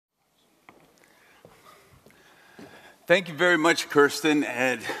Thank you very much, Kirsten,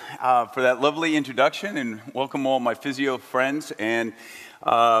 and for that lovely introduction, and welcome all my physio friends and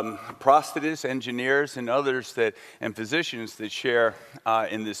prosthetists, engineers, and others and physicians that share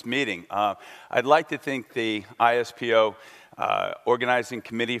in this meeting. I'd like to thank the ISPO organizing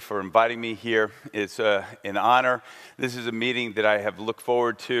committee for inviting me here. It's an honor. This is a meeting that I have looked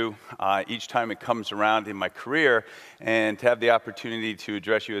forward to each time it comes around in my career, and to have the opportunity to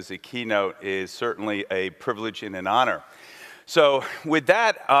address you as a keynote is certainly a privilege and an honor. So with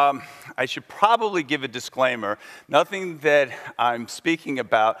that, I should probably give a disclaimer. Nothing that I'm speaking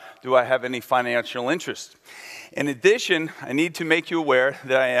about do I have any financial interest. In addition, I need to make you aware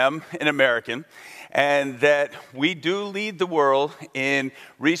that I am an American and that we do lead the world in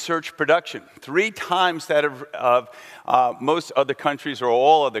research production, 3 times that of most other countries or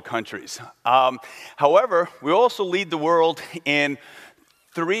all other countries. However, we also lead the world in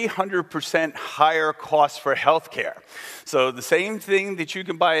 300% higher costs for healthcare. So the same thing that you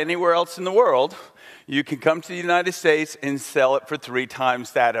can buy anywhere else in the world, you can come to the United States and sell it for 3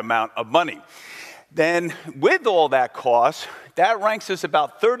 times that amount of money. Then with all that cost, that ranks us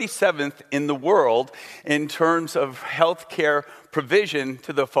about 37th in the world in terms of healthcare provision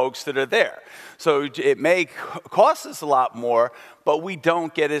to the folks that are there. So it may cost us a lot more, but we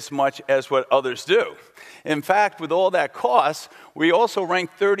don't get as much as what others do. In fact, with all that cost, we also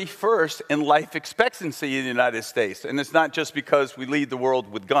rank 31st in life expectancy in the United States. And it's not just because we lead the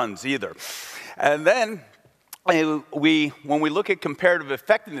world with guns either. And then when we look at comparative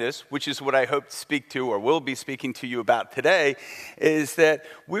effectiveness, which is what I hope to speak to or will be speaking to you about today, is that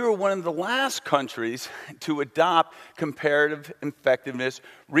we were one of the last countries to adopt comparative effectiveness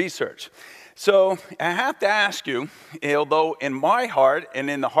research. So I have to ask you, although in my heart and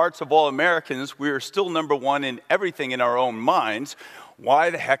in the hearts of all Americans, we are still number 1 in everything in our own minds,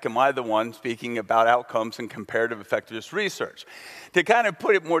 why the heck am I the one speaking about outcomes and comparative effectiveness research? To kind of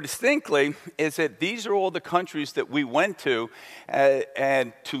put it more distinctly, is that these are all the countries that we went to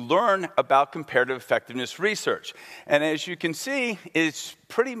and to learn about comparative effectiveness research. And as you can see, it's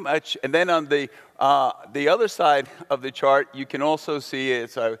pretty much, and then on the other side of the chart, you can also see,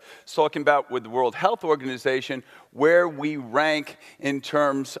 as I was talking about with the World Health Organization, where we rank in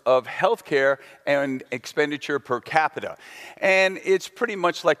terms of healthcare and expenditure per capita. And it's pretty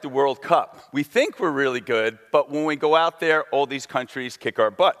much like the World Cup. We think we're really good, but when we go out there, all these countries kick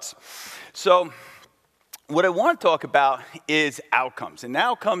our butts. So what I want to talk about is outcomes. And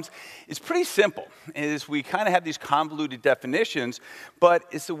outcomes is pretty simple. We kind of have these convoluted definitions, but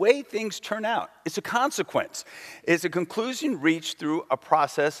it's the way things turn out. It's a consequence. It's a conclusion reached through a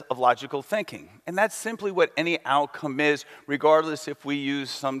process of logical thinking. And that's simply what any outcome is, regardless if we use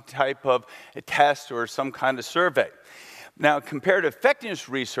some type of a test or some kind of survey. Now, comparative effectiveness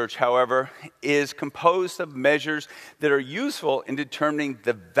research, however, is composed of measures that are useful in determining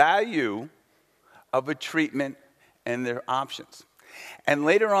the value of a treatment and their options. And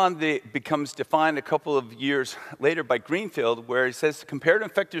later on, it becomes defined a couple of years later by Greenfield, where he says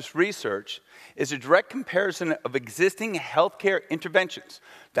comparative effectiveness research is a direct comparison of existing healthcare interventions,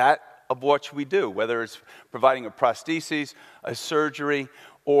 that of what we do, whether it's providing a prosthesis, a surgery,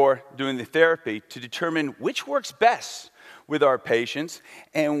 or doing the therapy, to determine which works best with our patients,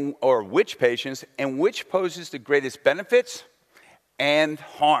 or which patients, and which poses the greatest benefits and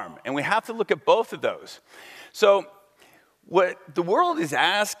harm. And we have to look at both of those. So what the world is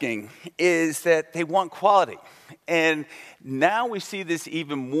asking is that they want quality. And now we see this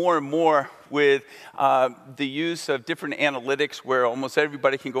even more and more with the use of different analytics where almost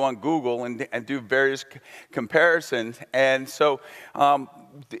everybody can go on Google and do various comparisons. And so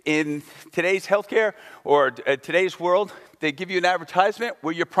in today's healthcare or today's world, they give you an advertisement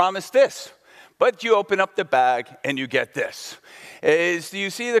where you promise this. But you open up the bag and you get this.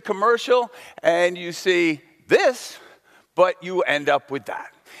 You see the commercial and you see this, but you end up with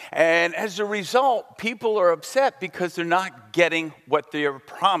that. And as a result, people are upset because they're not getting what they are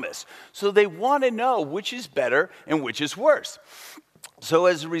promised. So they want to know which is better and which is worse. So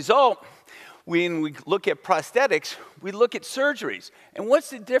as a result, when we look at prosthetics, we look at surgeries. And what's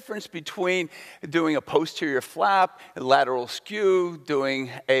the difference between doing a posterior flap, a lateral skew,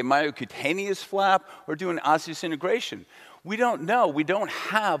 doing a myocutaneous flap, or doing osseointegration? We don't know. We don't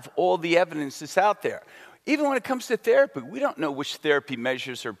have all the evidence that's out there. Even when it comes to therapy, we don't know which therapy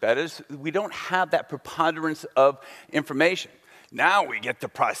measures are better. We don't have that preponderance of information. Now we get to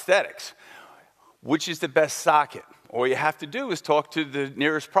prosthetics. Which is the best socket? All you have to do is talk to the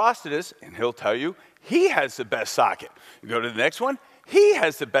nearest prosthetist, and he'll tell you he has the best socket. You go to the next one, he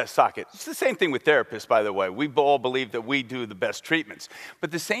has the best socket. It's the same thing with therapists, by the way. We all believe that we do the best treatments.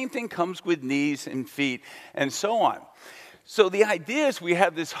 But the same thing comes with knees and feet and so on. So the idea is we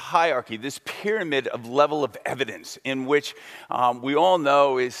have this hierarchy, this pyramid of level of evidence in which we all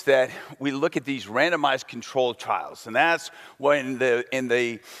know is that we look at these randomized controlled trials. And that's when in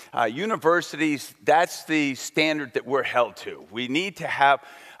the universities, that's the standard that we're held to. We need to have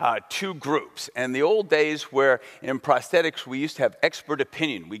two groups. And the old days where in prosthetics we used to have expert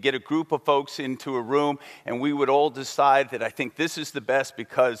opinion. We get a group of folks into a room and we would all decide that I think this is the best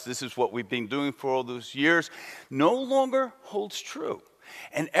because this is what we've been doing for all those years. No longer holds true.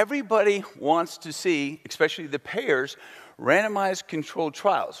 And everybody wants to see, especially the payers, randomized controlled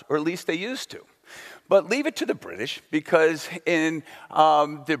trials, or at least they used to. But leave it to the British, because in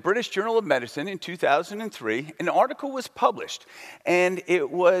the British Journal of Medicine in 2003, an article was published, and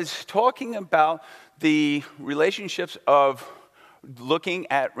it was talking about the relationships of looking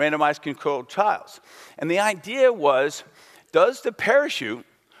at randomized controlled trials. And the idea was, does the parachute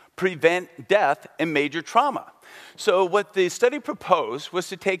prevent death and major trauma? So what the study proposed was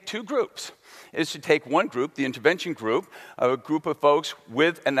to take two groups. Is to take one group, the intervention group, a group of folks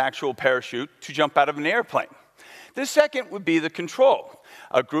with an actual parachute to jump out of an airplane. The second would be the control,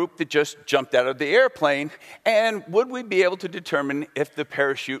 a group that just jumped out of the airplane, and would we be able to determine if the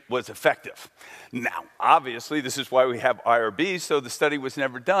parachute was effective? Now, obviously, this is why we have IRBs, so the study was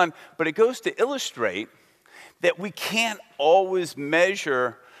never done, but it goes to illustrate that we can't always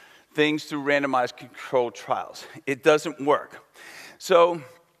measure things through randomized controlled trials. It doesn't work. So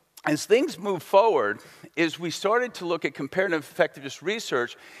as things move forward, is we started to look at comparative effectiveness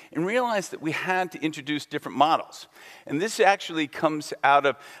research and realized that we had to introduce different models. And this actually comes out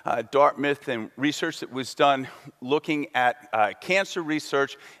of Dartmouth and research that was done looking at cancer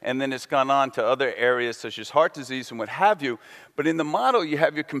research, and then it's gone on to other areas such as heart disease and what have you. But in the model, you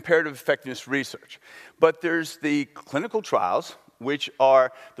have your comparative effectiveness research. But there's the clinical trials, which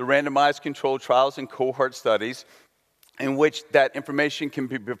are the randomized controlled trials and cohort studies, in which that information can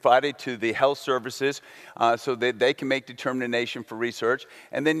be provided to the health services so that they can make determination for research.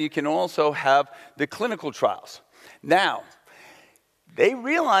 And then you can also have the clinical trials. Now, they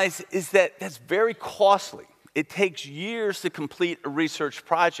realize is that that's very costly. It takes years to complete a research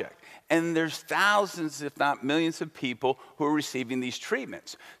project. And there's thousands, if not millions, of people who are receiving these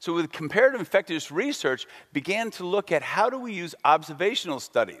treatments. So with comparative effectiveness research, began to look at how do we use observational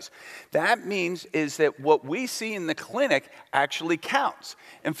studies. That means is that what we see in the clinic actually counts.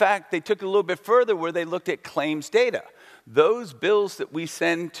 In fact, they took it a little bit further where they looked at claims data. Those bills that we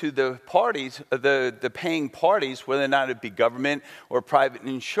send to the parties, the paying parties, whether or not it be government or private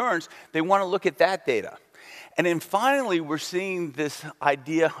insurance, they want to look at that data. And then finally, we're seeing this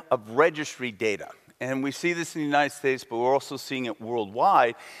idea of registry data. And we see this in the United States, but we're also seeing it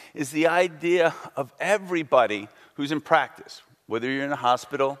worldwide, is the idea of everybody who's in practice, whether you're in a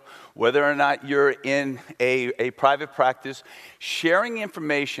hospital, whether or not you're in a private practice, sharing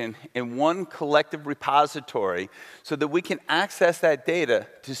information in one collective repository so that we can access that data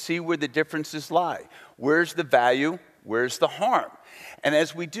to see where the differences lie. Where's the value? Where's the harm? And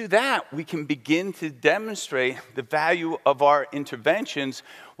as we do that, we can begin to demonstrate the value of our interventions,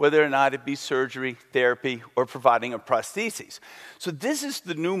 whether or not it be surgery, therapy, or providing a prosthesis. So this is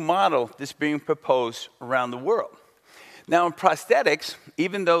the new model that's being proposed around the world. Now in prosthetics,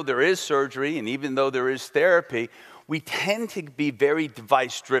 even though there is surgery and even though there is therapy, we tend to be very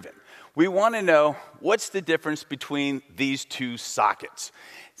device-driven. We want to know what's the difference between these two sockets.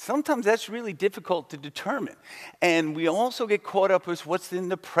 Sometimes that's really difficult to determine. And we also get caught up with what's in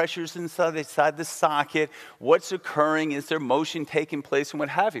the pressures inside the socket, what's occurring, is there motion taking place, and what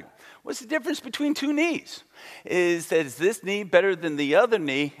have you. What's the difference between two knees? Is this knee better than the other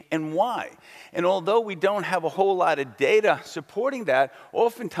knee, and why? And although we don't have a whole lot of data supporting that,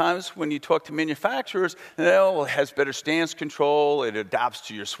 oftentimes when you talk to manufacturers, it has better stance control, it adapts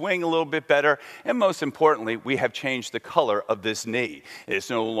to your swing a little bit better, and most importantly, we have changed the color of this knee. It's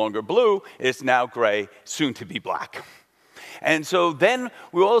no longer blue, it's now gray, soon to be black. And so then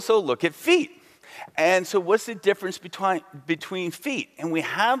we also look at feet. And so what's the difference between feet? And we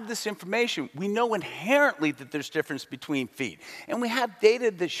have this information. We know inherently that there's difference between feet. And we have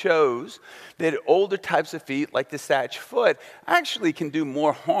data that shows that older types of feet, like the Satch foot, actually can do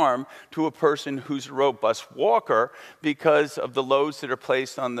more harm to a person who's a robust walker because of the loads that are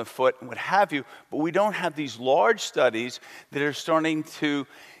placed on the foot and what have you. But we don't have these large studies that are starting to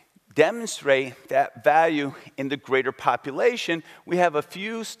demonstrate that value in the greater population. We have a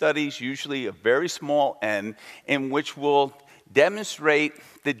few studies, usually a very small n, in which will demonstrate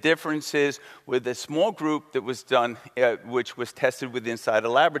the differences with a small group that was done, which was tested with inside a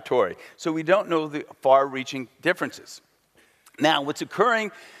laboratory. So we don't know the far-reaching differences. Now, what's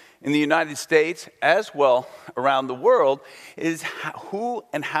occurring in the United States as well around the world is who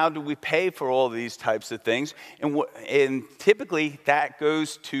and how do we pay for all these types of things, and typically that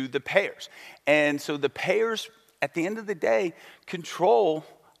goes to the payers. And so the payers, at the end of the day, control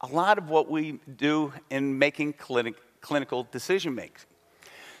a lot of what we do in making clinical decision making.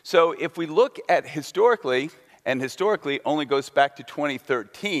 So if we look at historically, and historically only goes back to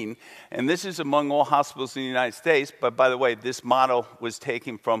 2013, and this is among all hospitals in the United States, but by the way, this model was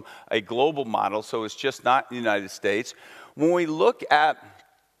taken from a global model, so it's just not in the United States. When we look at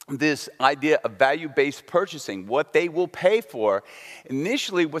this idea of value-based purchasing, what they will pay for,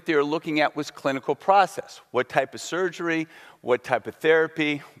 initially what they were looking at was clinical process. What type of surgery, what type of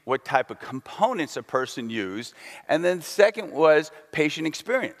therapy, what type of components a person used, and then second was patient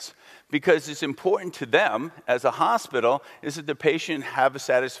experience. Because it's important to them as a hospital is that the patient have a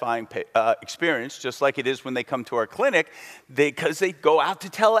satisfying experience, just like it is when they come to our clinic, because they go out to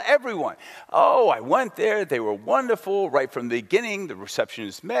tell everyone, oh, I went there, they were wonderful right from the beginning, the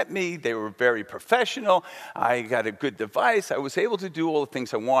receptionist met me, they were very professional, I got a good device, I was able to do all the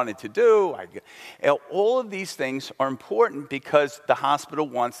things I wanted to do. All of these things are important because the hospital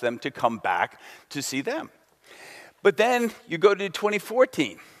wants them to come back to see them. But then you go to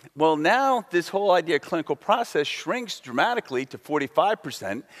 2014. Well, now this whole idea of clinical process shrinks dramatically to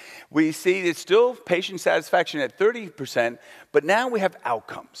 45%. We see it's still patient satisfaction at 30%, but now we have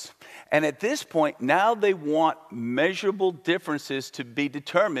outcomes. And at this point, now they want measurable differences to be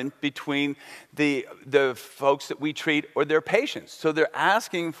determined between the folks that we treat or their patients. So they're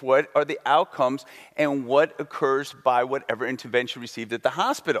asking for what are the outcomes and what occurs by whatever intervention received at the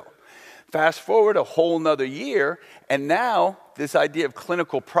hospital. Fast forward a whole nother year, and now this idea of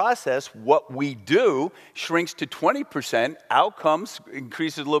clinical process, what we do, shrinks to 20%, outcomes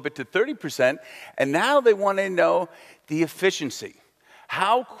increases a little bit to 30%, and now they want to know the efficiency.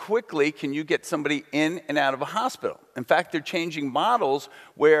 How quickly can you get somebody in and out of a hospital? In fact, they're changing models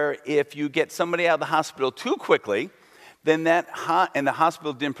where if you get somebody out of the hospital too quickly, then and the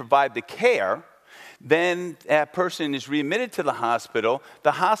hospital didn't provide the care, then that person is readmitted to the hospital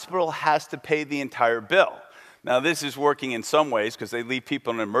has to pay the entire bill. Now, this is working in some ways because they leave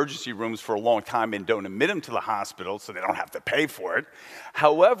people in emergency rooms for a long time and don't admit them to the hospital so they don't have to pay for it.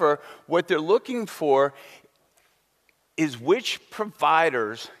 However, what they're looking for is which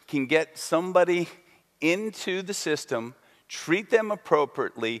providers can get somebody into the system, treat them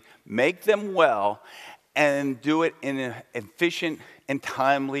appropriately, make them well, and do it in an efficient and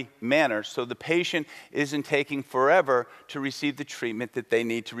timely manner so the patient isn't taking forever to receive the treatment that they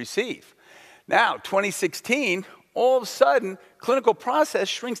need to receive. Now, 2016, all of a sudden, clinical process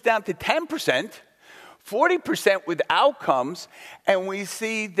shrinks down to 10%, 40% with outcomes, and we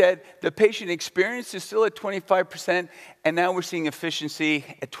see that the patient experience is still at 25%, and now we're seeing efficiency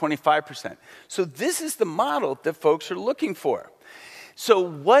at 25%. So this is the model that folks are looking for. So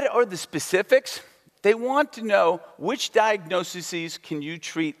what are the specifics? They want to know which diagnoses can you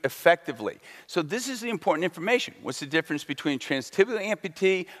treat effectively. So this is the important information. What's the difference between a transtibial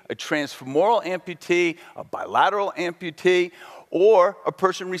amputee, a transfemoral amputee, a bilateral amputee, or a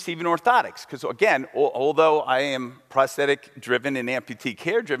person receiving orthotics? Because again, although I am prosthetic-driven and amputee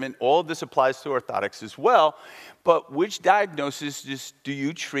care-driven, all of this applies to orthotics as well. But which diagnoses do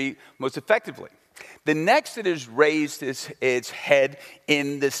you treat most effectively? The next that has raised its head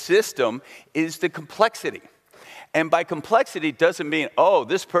in the system is the complexity. And by complexity, it doesn't mean, oh,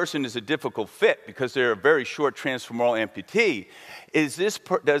 this person is a difficult fit because they're a very short transfemoral amputee. Does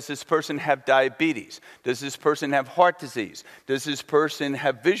this person have diabetes? Does this person have heart disease? Does this person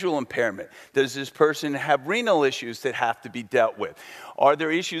have visual impairment? Does this person have renal issues that have to be dealt with? Are there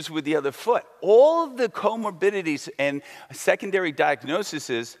issues with the other foot? All of the comorbidities and secondary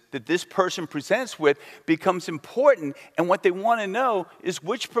diagnoses that this person presents with becomes important, and what they want to know is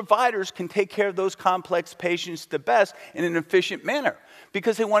which providers can take care of those complex patients the best in an efficient manner,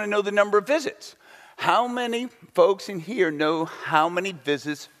 because they want to know the number of visits. How many folks in here know how many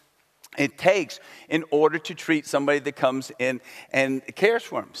visits it takes in order to treat somebody that comes in and cares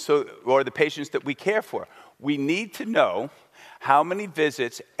for them, or the patients that we care for? We need to know how many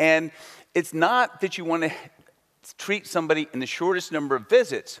visits, and it's not that you want to treat somebody in the shortest number of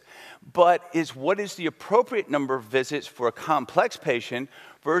visits, but what is the appropriate number of visits for a complex patient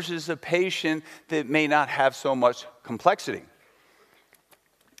versus a patient that may not have so much complexity.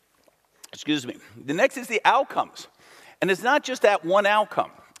 Excuse me. The next is the outcomes. And it's not just that one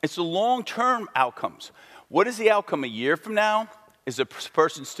outcome. It's the long-term outcomes. What is the outcome a year from now? Is the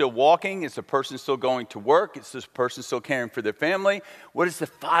person still walking? Is the person still going to work? Is this person still caring for their family? What is the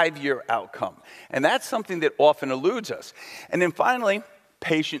 5-year outcome? And that's something that often eludes us. And then finally,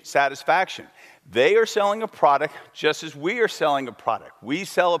 patient satisfaction. They are selling a product just as we are selling a product. We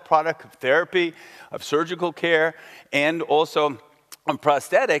sell a product of therapy, of surgical care, and also on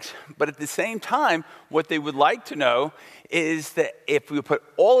prosthetics, but at the same time, what they would like to know is that if we put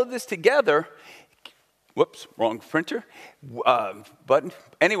all of this together, whoops, wrong printer, button.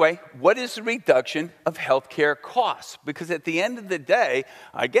 Anyway, what is the reduction of healthcare costs? Because at the end of the day,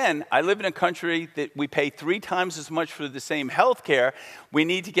 again, I live in a country that we pay 3 times as much for the same healthcare. We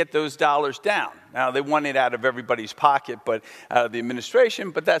need to get those dollars down. Now, they want it out of everybody's pocket, but out of the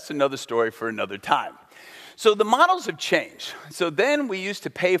administration, but that's another story for another time. So the models have changed. So then we used to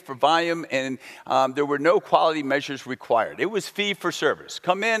pay for volume, and there were no quality measures required. It was fee for service.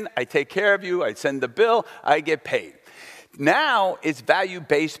 Come in, I take care of you, I send the bill, I get paid. Now it's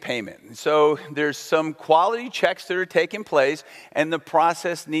value-based payment. So there's some quality checks that are taking place, and the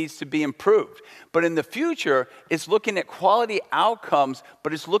process needs to be improved. But in the future, it's looking at quality outcomes,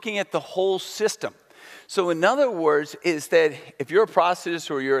 but it's looking at the whole system. So in other words, is that if you're a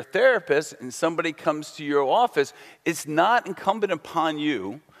prosthetist or you're a therapist and somebody comes to your office, it's not incumbent upon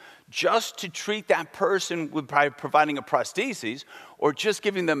you just to treat that person by providing a prosthesis or just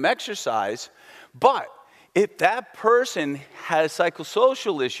giving them exercise, but if that person has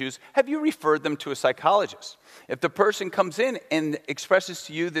psychosocial issues, have you referred them to a psychologist? If the person comes in and expresses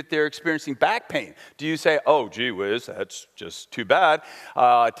to you that they're experiencing back pain, do you say, oh, gee whiz, that's just too bad.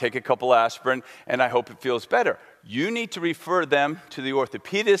 Take a couple aspirin, and I hope it feels better. You need to refer them to the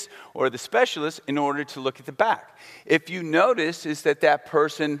orthopedist or the specialist in order to look at the back. If you notice is that that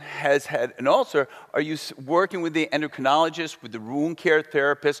person has had an ulcer, are you working with the endocrinologist, with the wound care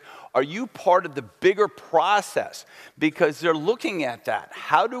therapist? Are you part of the bigger process? Because they're looking at that.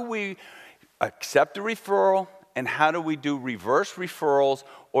 How do we accept a referral, and how do we do reverse referrals,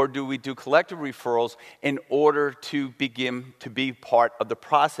 or do we do collective referrals in order to begin to be part of the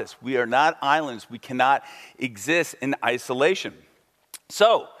process? We are not islands. We cannot exist in isolation.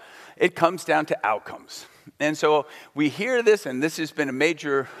 So it comes down to outcomes. And so we hear this, and this has been a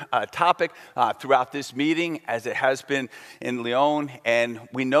major topic throughout this meeting, as it has been in Lyon, and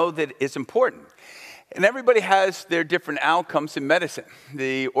we know that it's important. And everybody has their different outcomes in medicine.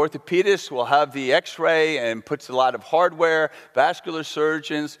 The orthopedist will have the x-ray and puts a lot of hardware. Vascular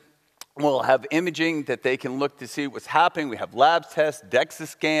surgeons will have imaging that they can look to see what's happening. We have lab tests, DEXA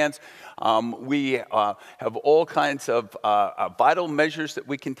scans. We have all kinds of vital measures that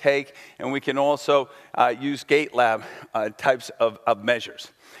we can take, and we can also use gait lab types of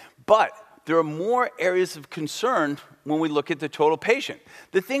measures. But there are more areas of concern when we look at the total patient.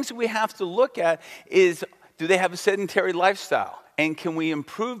 The things that we have to look at is, do they have a sedentary lifestyle? And can we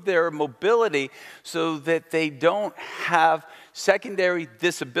improve their mobility so that they don't have secondary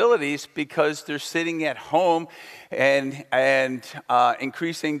disabilities because they're sitting at home and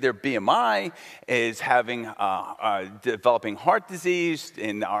increasing their BMI, is having developing heart disease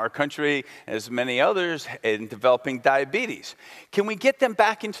in our country, as many others, and developing diabetes. Can we get them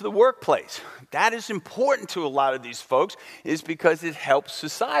back into the workplace? That is important to a lot of these folks, is because it helps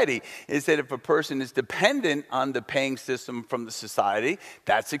society. Is that if a person is dependent on the paying system from the society,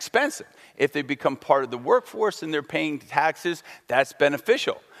 that's expensive. If they become part of the workforce and they're paying taxes, that's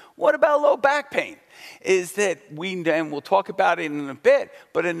beneficial. What about low back pain? Is that and we'll talk about it in a bit,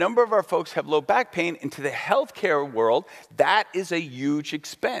 but a number of our folks have low back pain, and to the healthcare world, that is a huge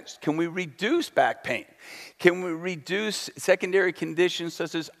expense. Can we reduce back pain? Can we reduce secondary conditions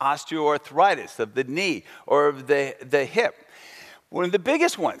such as osteoarthritis of the knee or of the hip? One of the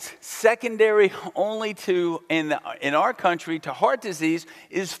biggest ones, secondary only to, in our country, to heart disease,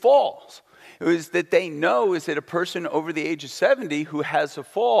 is falls. It was that they know is that a person over the age of 70 who has a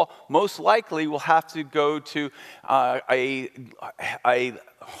fall most likely will have to go to a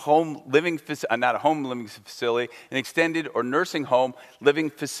home living facility, not a home living facility, an extended or nursing home living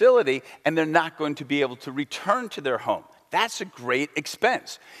facility, and they're not going to be able to return to their home. That's a great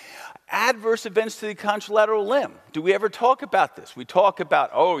expense. Adverse events to the contralateral limb. Do we ever talk about this? We talk about,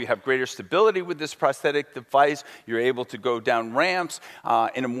 oh, you have greater stability with this prosthetic device. You're able to go down ramps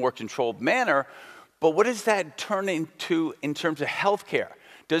in a more controlled manner. But what does that turn into in terms of healthcare?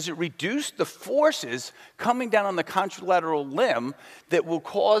 Does it reduce the forces coming down on the contralateral limb that will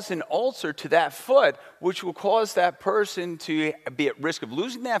cause an ulcer to that foot, which will cause that person to be at risk of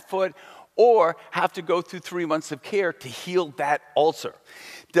losing that foot or have to go through 3 months of care to heal that ulcer?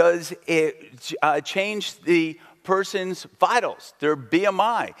 Does it change the person's vitals, their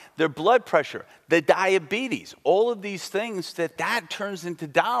BMI, their blood pressure, the diabetes, all of these things that turns into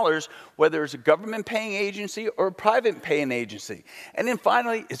dollars, whether it's a government paying agency or a private paying agency. And then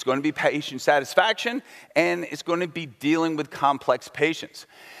finally, it's going to be patient satisfaction, and it's going to be dealing with complex patients.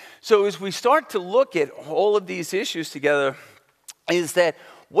 So as we start to look at all of these issues together, is that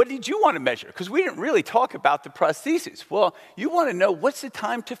what did you want to measure? Because we didn't really talk about the prosthesis. Well, you want to know what's the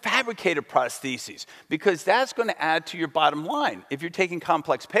time to fabricate a prosthesis, because that's going to add to your bottom line. If you're taking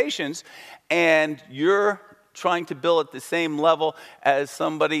complex patients and you're trying to bill at the same level as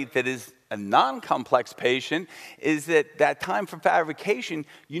somebody that is a non-complex patient, is that time for fabrication,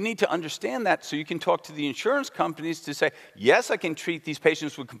 you need to understand that so you can talk to the insurance companies to say, yes, I can treat these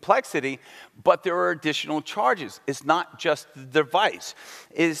patients with complexity, but there are additional charges. It's not just the device.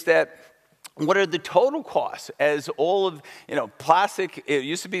 Is that what are the total costs? As all of, plastic, it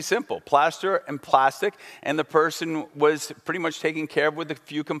used to be simple, plaster and plastic, and the person was pretty much taken care of with a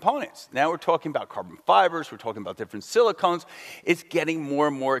few components. Now we're talking about carbon fibers, we're talking about different silicones. It's getting more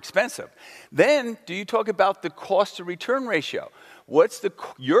and more expensive. Then, do you talk about the cost to return ratio? What's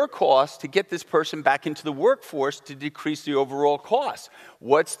your cost to get this person back into the workforce to decrease the overall cost?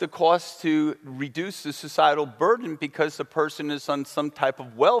 What's the cost to reduce the societal burden because the person is on some type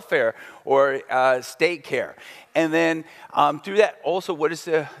of welfare or state care? And then through that, also, what is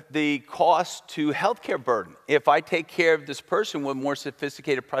the cost to healthcare burden? If I take care of this person with more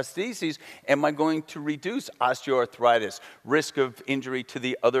sophisticated prostheses, am I going to reduce osteoarthritis, risk of injury to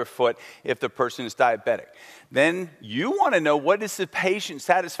the other foot if the person is diabetic? Then you want to know what is the patient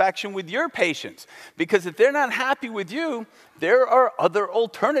satisfaction with your patients. Because if they're not happy with you, there are other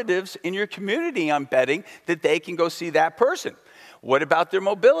alternatives in your community, I'm betting, that they can go see that person. What about their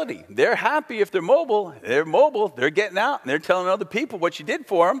mobility? They're happy if they're mobile, they're getting out, and they're telling other people what you did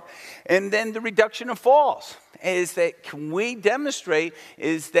for them. And then the reduction of falls is that, can we demonstrate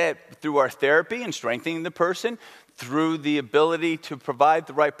is that through our therapy and strengthening the person, through the ability to provide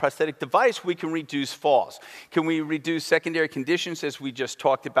the right prosthetic device, we can reduce falls. Can we reduce secondary conditions, as we just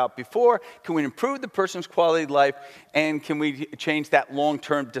talked about before? Can we improve the person's quality of life? And can we change that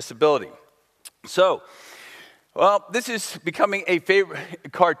long-term disability? So, well, this is becoming a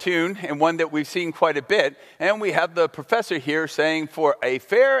favorite cartoon and one that we've seen quite a bit. And we have the professor here saying for a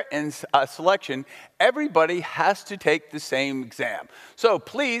fair and selection, everybody has to take the same exam. So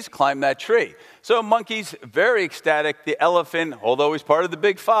please climb that tree. So monkey's very ecstatic. The elephant, although he's part of the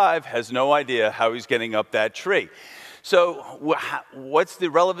big five, has no idea how he's getting up that tree. So what's the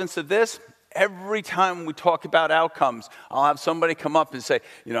relevance of this? Every time we talk about outcomes, I'll have somebody come up and say,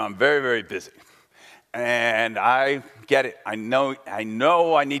 I'm very, very busy. And I get it. I know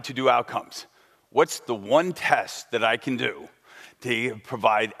I need to do outcomes. What's the one test that I can do to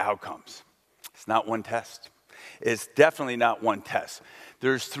provide outcomes? It's not one test. It's definitely not one test.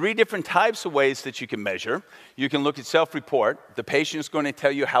 There's 3 different types of ways that you can measure. You can look at self-report. The patient is going to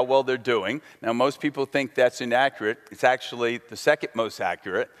tell you how well they're doing. Now, most people think that's inaccurate. It's actually the second most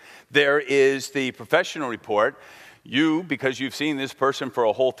accurate. There is the professional report. You, because you've seen this person for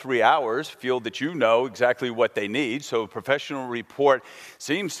a whole 3 hours, feel that you know exactly what they need. So a professional report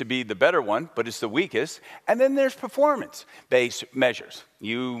seems to be the better one, but it's the weakest. And then there's performance-based measures.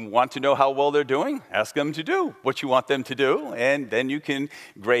 You want to know how well they're doing? Ask them to do what you want them to do, and then you can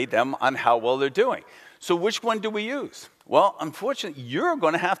grade them on how well they're doing. So which one do we use? Well, unfortunately, you're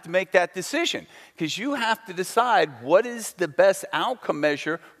going to have to make that decision because you have to decide what is the best outcome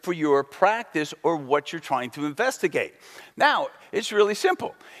measure for your practice or what you're trying to investigate. Now, it's really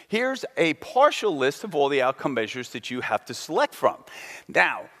simple. Here's a partial list of all the outcome measures that you have to select from.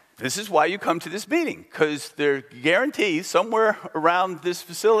 Now, this is why you come to this meeting, because there guarantees somewhere around this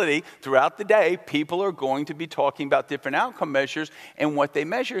facility throughout the day, people are going to be talking about different outcome measures and what they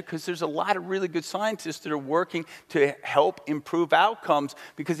measure, because there's a lot of really good scientists that are working to help improve outcomes,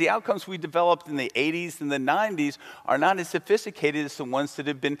 because the outcomes we developed in the 80s and the 90s are not as sophisticated as the ones that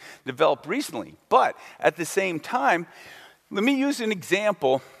have been developed recently. But at the same time, let me use an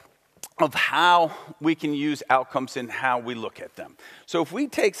example of how we can use outcomes and how we look at them. So if we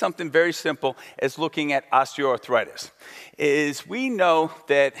take something very simple as looking at osteoarthritis, is we know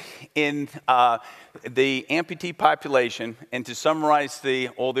that in the amputee population, and to summarize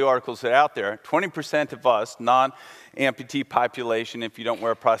all the articles that are out there, 20% of us, non-amputee population, if you don't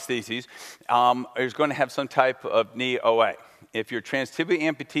wear prostheses, is going to have some type of knee OA. If you're transtibial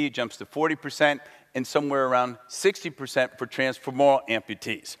amputee, it jumps to 40%, and somewhere around 60% for transfemoral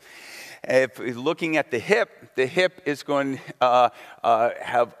amputees. If we're looking at the hip is going to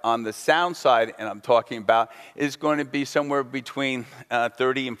have on the sound side, and I'm talking about, is going to be somewhere between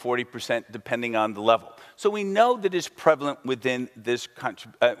 30 and 40% depending on the level. So we know that it's prevalent within this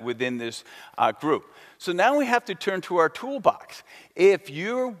group. So now we have to turn to our toolbox. If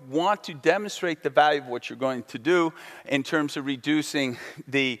you want to demonstrate the value of what you're going to do in terms of reducing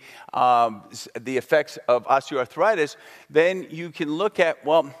the effects of osteoarthritis, then you can look at,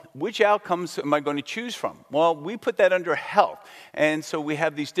 well, which outcomes am I going to choose from? Well, we put that under health. And so we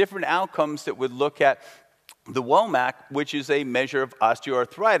have these different outcomes that would look at the WOMAC, which is a measure of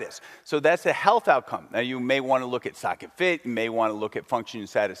osteoarthritis. So that's a health outcome. Now, you may want to look at socket fit. You may want to look at function and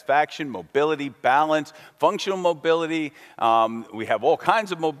satisfaction, mobility, balance, functional mobility. We have all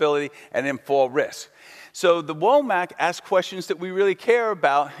kinds of mobility, and then fall risk. So the WOMAC asks questions that we really care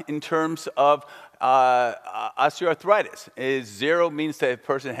about in terms of osteoarthritis. 0 means that a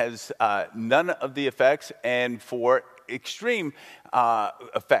person has none of the effects, and 4, extreme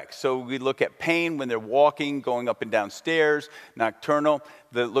effects. So we look at pain when they're walking, going up and down stairs, nocturnal.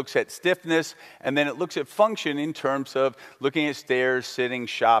 That looks at stiffness, and then it looks at function in terms of looking at stairs, sitting,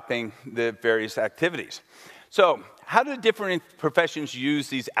 shopping, the various activities. So how do different professions use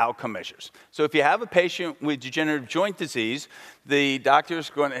these outcome measures? So if you have a patient with degenerative joint disease, the doctor is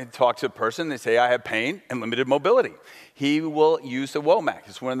going to talk to the person. They say, I have pain and limited mobility. He will use the WOMAC.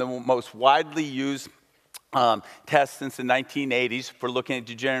 It's one of the most widely used tests since the 1980s for looking at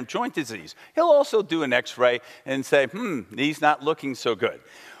degenerative joint disease. He'll also do an x-ray and say, he's not looking so good.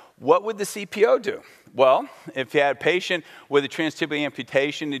 What would the CPO do? Well, if you had a patient with a transtibial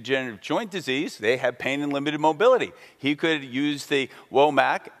amputation, degenerative joint disease, they have pain and limited mobility. He could use the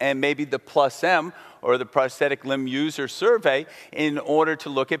WOMAC and maybe the +M, or the prosthetic limb user survey, in order to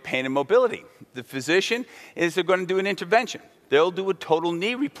look at pain and mobility. The physician is going to do an intervention. They'll do a total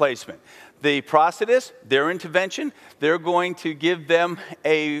knee replacement. The prosthetist, their intervention, they're going to give them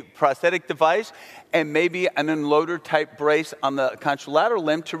a prosthetic device and maybe an unloader type brace on the contralateral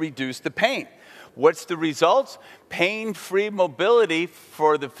limb to reduce the pain. What's the results? Pain-free mobility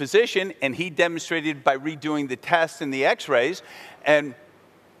for the physician, and he demonstrated by redoing the tests and the x-rays, and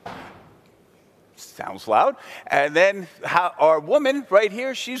sounds loud. And then our woman right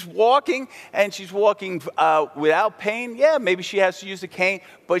here, she's walking, and she's walking without pain. Yeah, maybe she has to use a cane,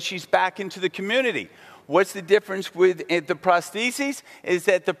 but she's back into the community. What's the difference with the prostheses? Is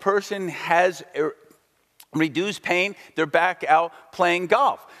that the person has reduced pain, they're back out playing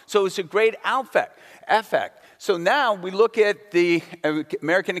golf. So it's a great effect. So now we look at the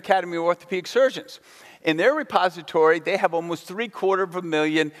American Academy of Orthopedic Surgeons. In their repository, they have almost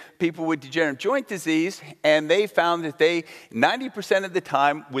 750,000 people with degenerative joint disease, and they found that 90% of the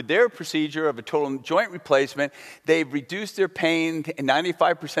time, with their procedure of a total joint replacement, they've reduced their pain, and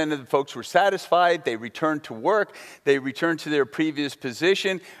 95% of the folks were satisfied. They returned to work. They returned to their previous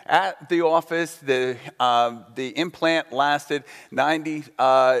position at the office. The implant lasted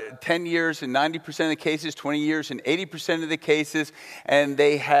 10 years in 90% of the cases, 20 years in 80% of the cases, and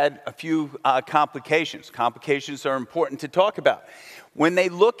they had a few complications. Complications are important to talk about. When they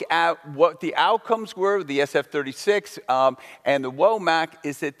look at what the outcomes were, the SF-36 and the WOMAC,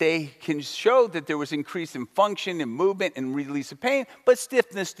 is that they can show that there was increase in function and movement and release of pain, but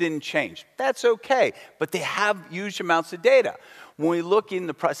stiffness didn't change. That's okay, but they have huge amounts of data. When we look in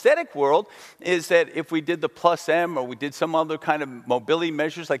the prosthetic world, is that if we did the +M or we did some other kind of mobility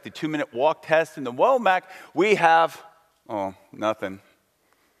measures like the 2-minute walk test and the WOMAC, we have, nothing.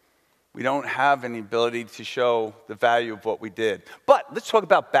 We don't have any ability to show the value of what we did. But let's talk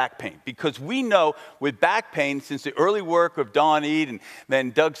about back pain, because we know with back pain, since the early work of Don Eade and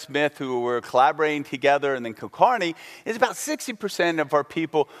then Doug Smith, who were collaborating together, and then Kulkarni, is about 60% of our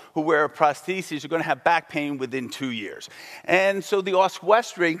people who wear prostheses are going to have back pain within 2 years. And so the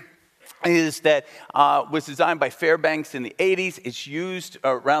oswestry was designed by Fairbanks in the 80s. It's used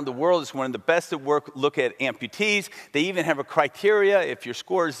around the world. It's one of the best at work. Look at amputees. They even have a criteria. If your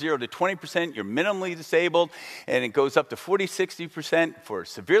score is 0 to 20%, you're minimally disabled, and it goes up to 40, 60% for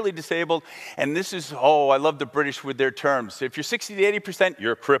severely disabled. And this is, I love the British with their terms. If you're 60 to 80%,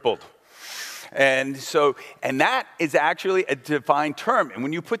 you're crippled. And that is actually a defined term. And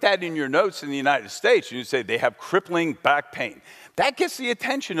when you put that in your notes in the United States, you say they have crippling back pain. That gets the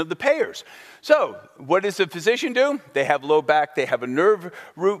attention of the payers. So what does the physician do? They have low back, they have a nerve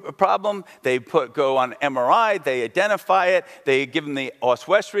root problem, they go on MRI, they identify it, they give them the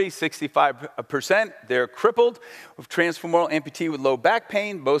oswestry, 65%, they're crippled. With transfemoral amputee with low back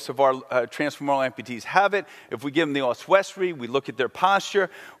pain, most of our transfemoral amputees have it. If we give them the oswestry, we look at their posture.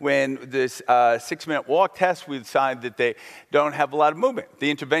 When this 6-minute walk test, we decide that they don't have a lot of movement. The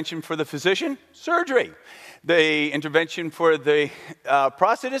intervention for the physician, surgery. The intervention for the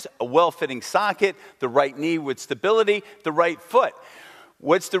prosthetist, a well-fitting socket, the right knee with stability, the right foot.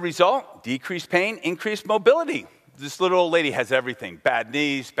 What's the result? Decreased pain, increased mobility. This little old lady has everything. Bad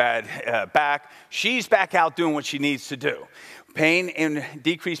knees, bad back. She's back out doing what she needs to do. Pain and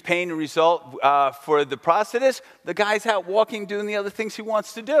decreased pain and result for the prosthetist, the guy's out walking, doing the other things he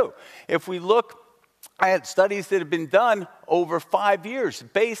wants to do. If we look at studies that have been done over 5 years,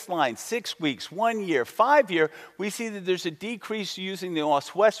 baseline, 6 weeks, 1 year, 5 year, we see that there's a decrease using the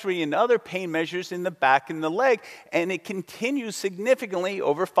oswestry and other pain measures in the back and the leg, and it continues significantly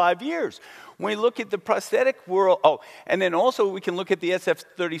over 5 years. When we look at the prosthetic world, and then also we can look at the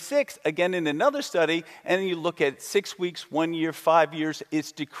SF-36, again in another study, and you look at 6 weeks, 1 year, 5 years,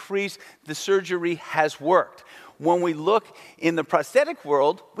 it's decreased. The surgery has worked. When we look in the prosthetic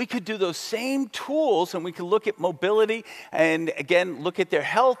world, we could do those same tools and we could look at mobility and, again, look at their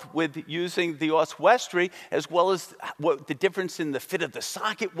health with using the oswestry as well as what the difference in the fit of the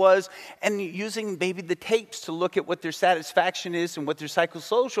socket was and using maybe the tapes to look at what their satisfaction is and what their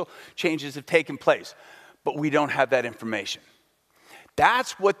psychosocial changes have taken place. But we don't have that information.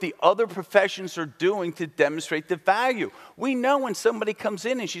 That's what the other professions are doing to demonstrate the value. We know when somebody comes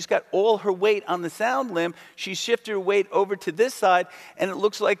in and she's got all her weight on the sound limb, she shifted her weight over to this side and it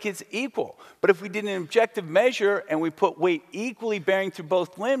looks like it's equal. But if we did an objective measure and we put weight equally bearing through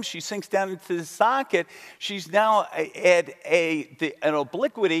both limbs, she sinks down into the socket, she's now at an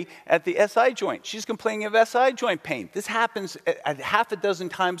obliquity at the SI joint. She's complaining of SI joint pain. This happens at half a dozen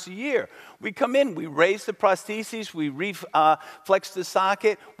times a year. We come in, we raise the prostheses, we flex the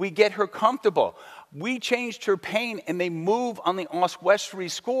socket, we get her comfortable. We changed her pain and they move on the oswestry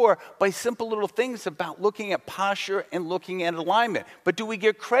score by simple little things about looking at posture and looking at alignment. But do we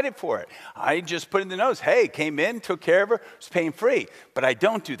get credit for it? I just put in the notes, hey, came in, took care of her, was pain-free. But I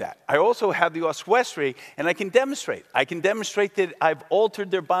don't do that. I also have the oswestry and I can demonstrate. I can demonstrate that I've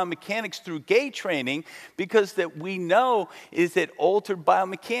altered their biomechanics through gait training because that we know is that altered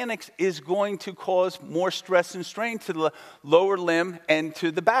biomechanics is going to cause more stress and strain to the lower limb and to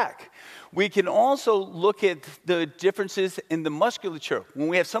the back. We can also look at the differences in the musculature. When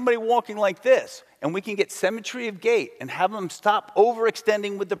we have somebody walking like this, and we can get symmetry of gait and have them stop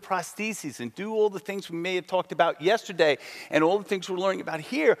overextending with the prostheses and do all the things we may have talked about yesterday and all the things we're learning about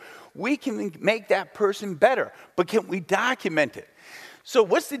here, we can make that person better. But can we document it? So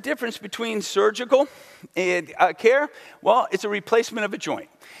what's the difference between surgical and care? Well, it's a replacement of a joint.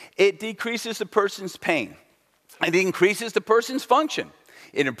 It decreases the person's pain. It increases the person's function.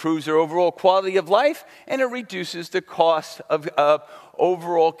 It improves their overall quality of life, and it reduces the cost of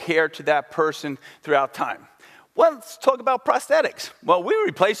overall care to that person throughout time. Well, let's talk about prosthetics. Well, we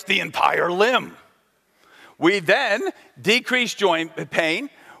replaced the entire limb. We then decrease joint pain.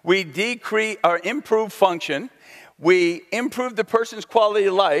 We improve function. We improve the person's quality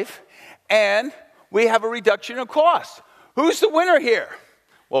of life, and we have a reduction of cost. Who's the winner here?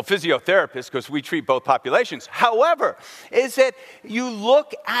 Well, physiotherapists, because we treat both populations. However, is that you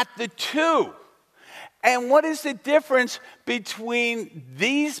look at the two. And what is the difference between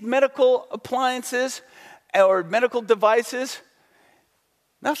these medical appliances or medical devices?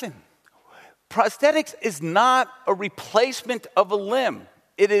 Nothing. Prosthetics is not a replacement of a limb.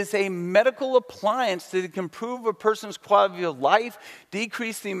 It is a medical appliance that can improve a person's quality of life,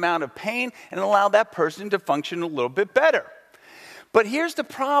 decrease the amount of pain, and allow that person to function a little bit better. But here's the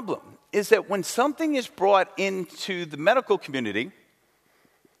problem, is that when something is brought into the medical community,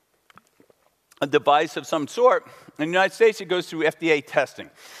 a device of some sort, in the United States it goes through FDA testing.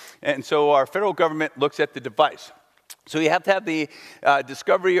 And so our federal government looks at the device. So you have to have the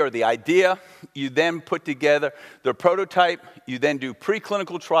discovery or the idea. You then put together the prototype. You then do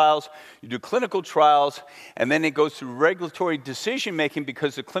preclinical trials. You do clinical trials. And then it goes through regulatory decision-making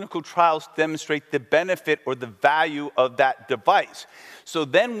because the clinical trials demonstrate the benefit or the value of that device. So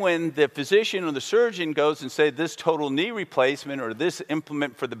then when the physician or the surgeon goes and say this total knee replacement or this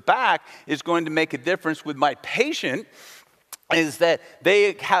implement for the back is going to make a difference with my patient, is that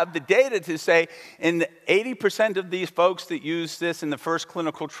they have the data to say in 80% of these folks that use this in the first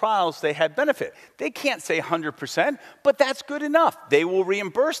clinical trials, they had benefit. They can't say 100%, but that's good enough. They will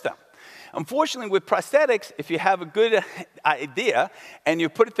reimburse them. Unfortunately, with prosthetics, if you have a good idea and you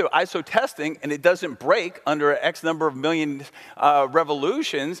put it through ISO testing and it doesn't break under X number of million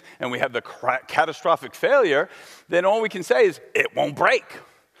revolutions and we have the catastrophic failure, then all we can say is it won't break.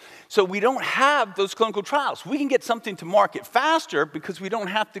 So we don't have those clinical trials. We can get something to market faster because we don't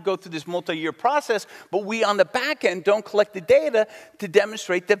have to go through this multi-year process, but we on the back end don't collect the data to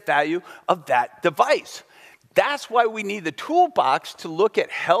demonstrate the value of that device. That's why we need the toolbox to look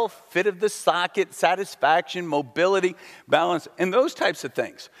at health, fit of the socket, satisfaction, mobility, balance, and those types of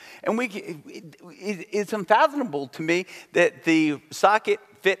things. And it's unfathomable to me that the socket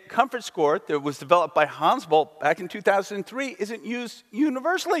fit comfort score that was developed by Hans Bolt back in 2003 isn't used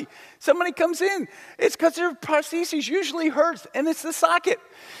universally. Somebody comes in, it's because their prosthesis usually hurts, and it's the socket.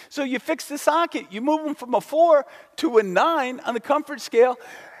 So you fix the socket, you move them from a 4 to a 9 on the comfort scale,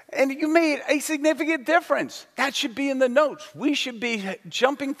 and you made a significant difference. That should be in the notes. We should be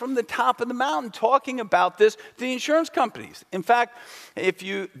jumping from the top of the mountain talking about this to the insurance companies. In fact,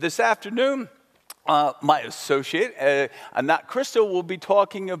 this afternoon, my associate, Anat Crystal, will be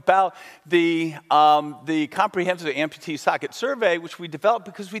talking about the comprehensive amputee socket survey, which we developed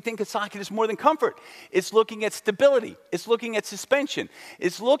because we think a socket is more than comfort. It's looking at stability. It's looking at suspension.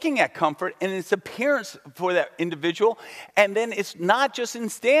 It's looking at comfort and its appearance for that individual. And then it's not just in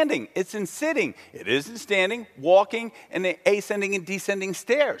standing. It's in sitting. It is in standing, walking, and the ascending and descending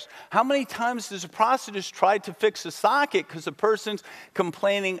stairs. How many times does a prosthetist try to fix a socket because the person's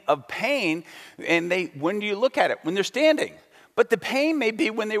complaining of pain? And when do you look at it? When they're standing. But the pain may be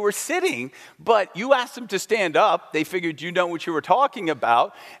when they were sitting, but you asked them to stand up. They figured you know what you were talking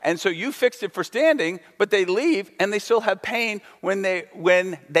about, and so you fixed it for standing, but they leave, and they still have pain when they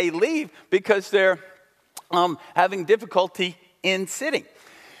leave because they're having difficulty in sitting.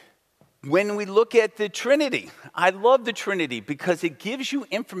 When we look at the Trinity, I love the Trinity because it gives you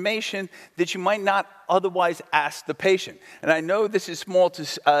information that you might not otherwise ask the patient. And I know this is small to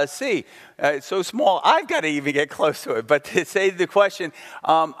see. It's so small, I've got to even get close to it. But to say the question,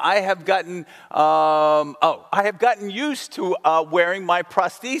 I have gotten used to wearing my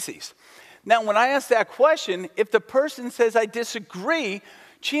prostheses. Now, when I ask that question, if the person says I disagree,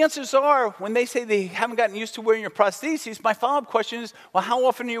 chances are, when they say they haven't gotten used to wearing your prostheses, my follow-up question is, well, how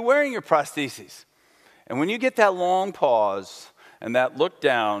often are you wearing your prostheses? And when you get that long pause and that look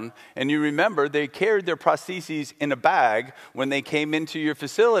down, and you remember they carried their prostheses in a bag when they came into your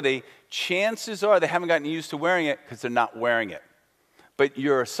facility, chances are they haven't gotten used to wearing it because they're not wearing it. But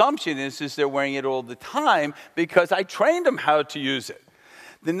your assumption is they're wearing it all the time because I trained them how to use it.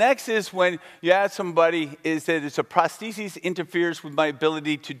 The next is when you ask somebody, is that it's a prosthesis interferes with my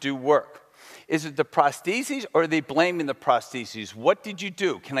ability to do work. Is it the prostheses or are they blaming the prostheses? What did you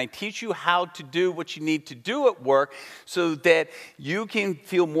do? Can I teach you how to do what you need to do at work so that you can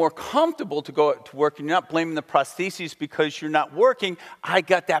feel more comfortable to go to work and you're not blaming the prostheses because you're not working? I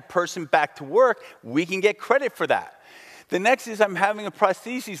got that person back to work. We can get credit for that. The next is I'm having a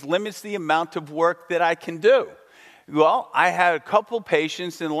prosthesis limits the amount of work that I can do. Well, I had a couple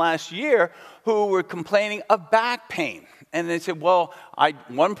patients in the last year who were complaining of back pain. And they said, well,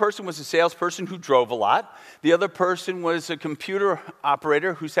 one person was a salesperson who drove a lot. The other person was a computer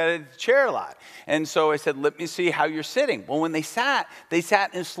operator who sat at the chair a lot. And so I said, let me see how you're sitting. Well, when they sat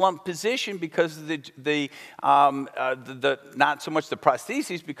in a slumped position because of not so much the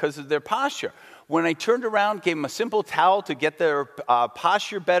prostheses, because of their posture. When I turned around, gave them a simple towel to get their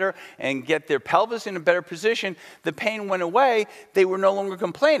posture better and get their pelvis in a better position, the pain went away. They were no longer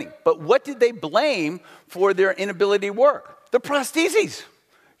complaining. But what did they blame for their inability to work? The prostheses.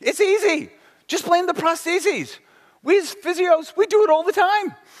 It's easy. Just blame the prostheses. We as physios, we do it all the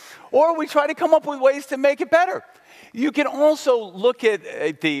time. Or we try to come up with ways to make it better. You can also look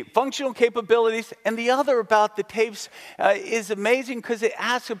at the functional capabilities, and the other about the tapes is amazing because it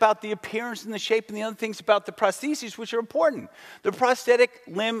asks about the appearance and the shape and the other things about the prostheses, which are important. The Prosthetic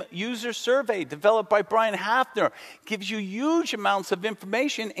Limb User Survey, developed by Brian Hafner, gives you huge amounts of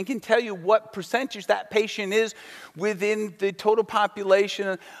information and can tell you what percentage that patient is within the total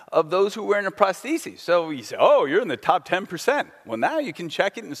population of those who are wearing a prosthesis. So you say, oh, you're in the top 10%. Well, now you can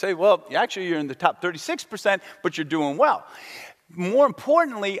check it and say, well, actually, you're in the top 36%, but you're doing well. More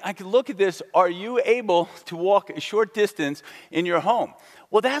importantly, I can look at this, are you able to walk a short distance in your home?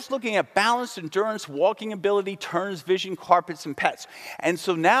 Well, that's looking at balance, endurance, walking ability, turns, vision, carpets, and pets. And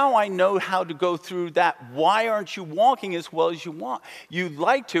so now I know how to go through that. Why aren't you walking as well as you'd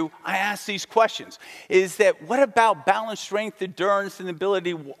like to? I ask these questions. Is that what about balance, strength, endurance, and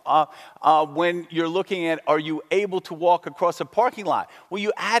ability when you're looking at are you able to walk across a parking lot? Well,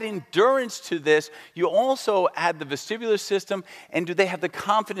 you add endurance to this. You also add the vestibular system, and do they have the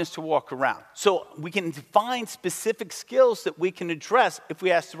confidence to walk around? So we can define specific skills that we can address if if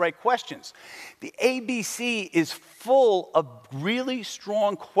we ask the right questions. The ABC is full of really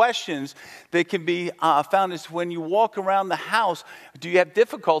strong questions that can be found as when you walk around the house, do you have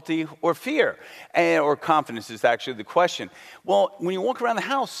difficulty or fear? Or confidence is actually the question. Well, when you walk around the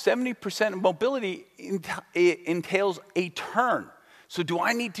house, 70% of mobility entails a turn. So do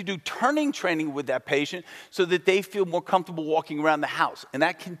I need to do turning training with that patient so that they feel more comfortable walking around the house? And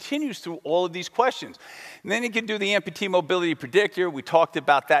that continues through all of these questions. And then you can do the amputee mobility predictor. We talked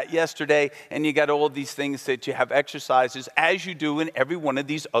about that yesterday. And you got all of these things that you have exercises as you do in every one of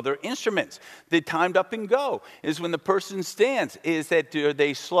these other instruments. The timed up and go is when the person stands. Are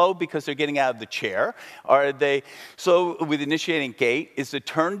they slow because they're getting out of the chair? Are they slow with initiating gait? Is the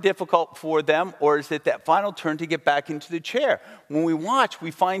turn difficult for them? Or is it that final turn to get back into the chair? When we watch, we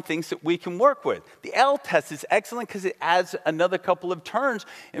find things that we can work with. The L test is excellent because it adds another couple of turns.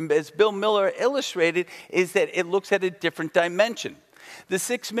 And as Bill Miller illustrated, is that it looks at a different dimension. The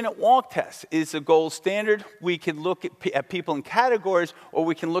 6-minute walk test is a gold standard. We can look at people in categories, or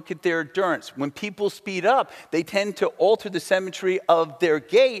we can look at their endurance. When people speed up, they tend to alter the symmetry of their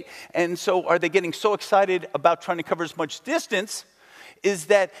gait. And so are they getting so excited about trying to cover as much distance is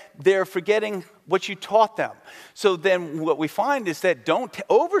that they're forgetting what you taught them. So then what we find is that don't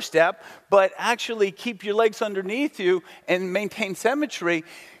overstep, but actually keep your legs underneath you and maintain symmetry,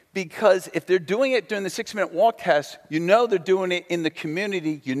 because if they're doing it during the 6-minute walk test, you know they're doing it in the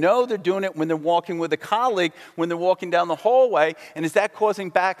community. You know they're doing it when they're walking with a colleague, when they're walking down the hallway. And is that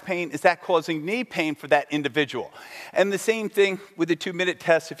causing back pain? Is that causing knee pain for that individual? And the same thing with the 2-minute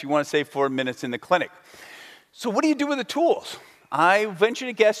test if you want to save 4 minutes in the clinic. So what do you do with the tools? I venture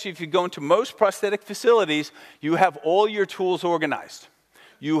to guess if you go into most prosthetic facilities, you have all your tools organized.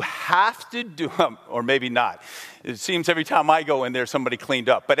 You have to do them, or maybe not. It seems every time I go in there, somebody cleaned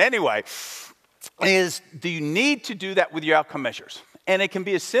up. But anyway, do you need to do that with your outcome measures? And it can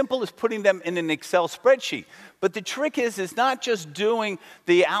be as simple as putting them in an Excel spreadsheet. But the trick is not just doing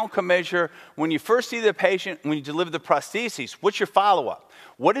the outcome measure when you first see the patient, when you deliver the prostheses. What's your follow-up?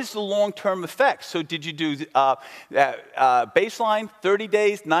 What is the long-term effect? So did you do baseline, 30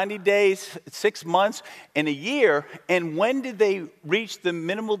 days, 90 days, 6 months, and a year? And when did they reach the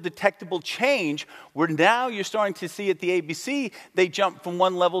minimal detectable change where now you're starting to see at the ABC, they jump from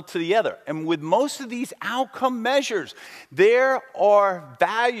one level to the other? And with most of these outcome measures, there are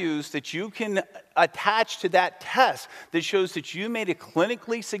values that you can attach to that test that shows that you made a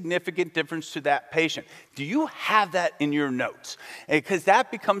clinically significant difference to that patient. Do you have that in your notes? Because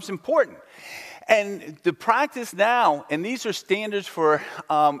that becomes important. And the practice now, and these are standards for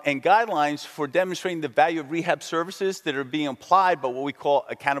and guidelines for demonstrating the value of rehab services that are being applied by what we call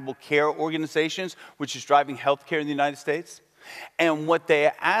accountable care organizations, which is driving healthcare in the United States. And what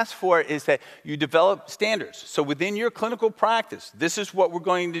they ask for is that you develop standards. So within your clinical practice, this is what we're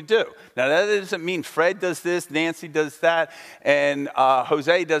going to do. Now, that doesn't mean Fred does this, Nancy does that, and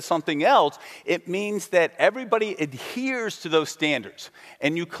Jose does something else. It means that everybody adheres to those standards.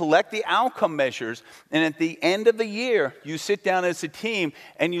 And you collect the outcome measures, and at the end of the year, you sit down as a team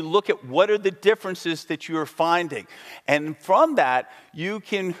and you look at what are the differences that you are finding. And from that, you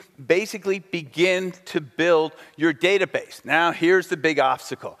can basically begin to build your database. Now, here's the big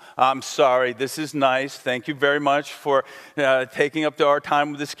obstacle. I'm sorry, this is nice. Thank you very much for taking up our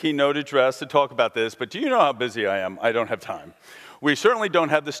time with this keynote address to talk about this, but do you know how busy I am? I don't have time. We certainly don't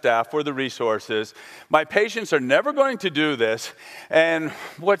have the staff or the resources. My patients are never going to do this, and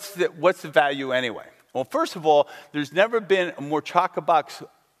what's the value anyway? Well, first of all, there's never been a more chock-a-box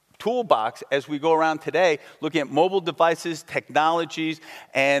toolbox as we go around today, looking at mobile devices, technologies,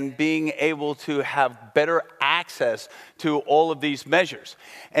 and being able to have better access to all of these measures.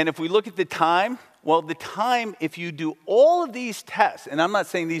 And if we look at the time, well, the time, if you do all of these tests, and I'm not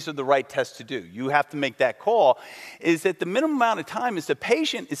saying these are the right tests to do, you have to make that call, is that the minimum amount of time is the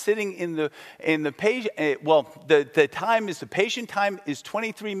patient is sitting in the patient, the time is the patient time is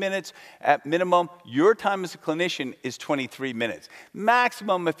 23 minutes at minimum. Your time as a clinician is 23 minutes.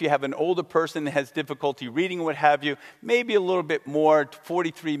 Maximum, if you have an older person that has difficulty reading, what have you, maybe a little bit more,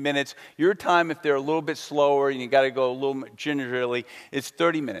 43 minutes. Your time, if they're a little bit slower and you got to go a little more gingerly, is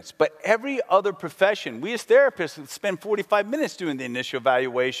 30 minutes. But every other profession, we as therapists spend 45 minutes doing the initial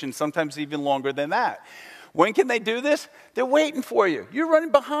evaluation, sometimes even longer than that. When can they do this? They're waiting for you. You're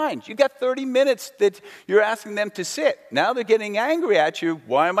running behind. You got 30 minutes that you're asking them to sit. Now they're getting angry at you.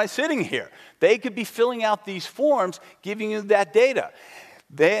 Why am I sitting here? They could be filling out these forms, giving you that data.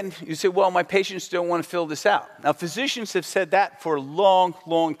 Then you say, well, my patients don't want to fill this out. Now, physicians have said that for a long,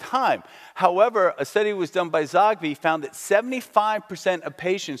 long time. However, a study was done by Zogby found that 75% of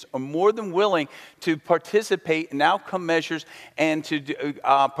patients are more than willing to participate in outcome measures and to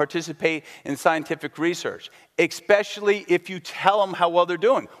participate in scientific research, especially if you tell them how well they're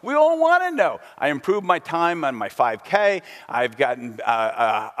doing. We all want to know. I improved my time on my 5K. I've gotten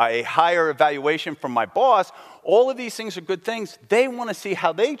a higher evaluation from my boss. All of these things are good things. They want to see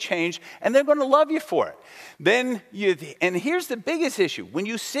how they change, and they're going to love you for it. And here's the biggest issue. When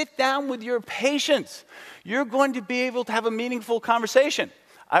you sit down with your patients, you're going to be able to have a meaningful conversation.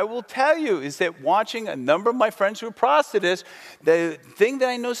 I will tell you is that watching a number of my friends who are prosthetists, the thing that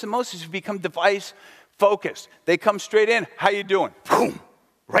I notice the most is you become device focused. They come straight in. How you doing? Boom,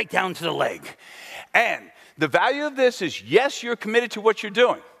 right down to the leg. And the value of this is, yes, you're committed to what you're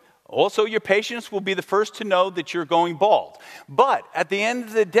doing. Also, your patients will be the first to know that you're going bald. But at the end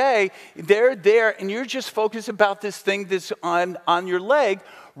of the day, they're there and you're just focused about this thing that's on your leg,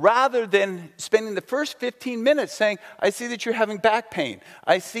 rather than spending the first 15 minutes saying, I see that you're having back pain.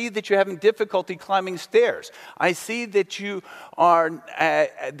 I see that you're having difficulty climbing stairs. I see that you're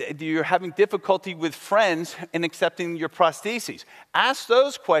having difficulty with friends in accepting your prostheses. Ask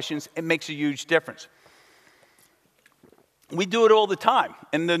those questions. It makes a huge difference. We do it all the time.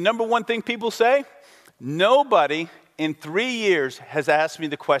 And the number one thing people say, nobody in 3 years has asked me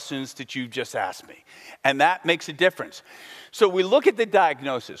the questions that you just asked me. And that makes a difference. So we look at the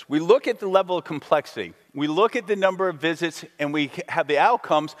diagnosis. We look at the level of complexity. We look at the number of visits, and we have the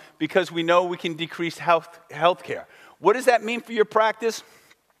outcomes because we know we can decrease health care. What does that mean for your practice?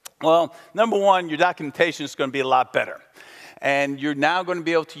 Well, number one, your documentation is going to be a lot better. And you're now going to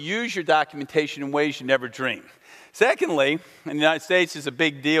be able to use your documentation in ways you never dreamed. Secondly, in the United States, it's a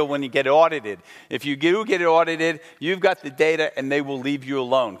big deal when you get audited. If you do get audited, you've got the data, and they will leave you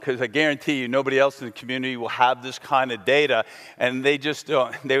alone. Because I guarantee you, nobody else in the community will have this kind of data, and they just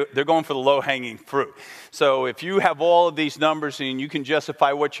don't. They're going for the low-hanging fruit. So if you have all of these numbers and you can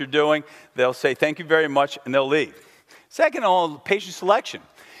justify what you're doing, they'll say, thank you very much, and they'll leave. Second of all, patient selection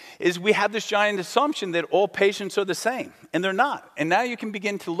is we have this giant assumption that all patients are the same, and they're not. And now you can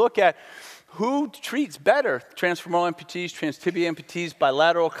begin to look at who treats better transfemoral amputees, transtibia amputees,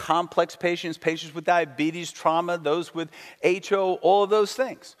 bilateral complex patients, patients with diabetes, trauma, those with HO, all of those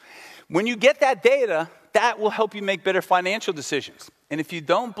things. When you get that data, that will help you make better financial decisions. And if you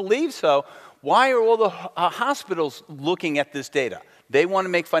don't believe so, why are all the hospitals looking at this data? They want to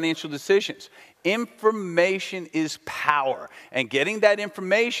make financial decisions. Information is power, and getting that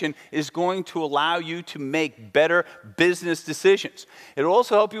information is going to allow you to make better business decisions. It'll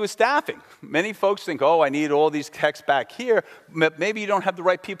also help you with staffing. Many folks think, oh, I need all these techs back here. Maybe you don't have the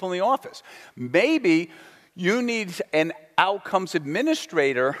right people in the office. Maybe you need an outcomes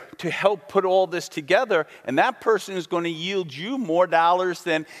administrator to help put all this together, and that person is going to yield you more dollars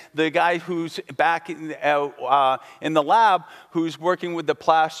than the guy who's back in the lab who's working with the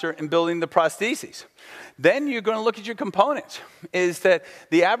plaster and building the prostheses. Then you're going to look at your components. Is that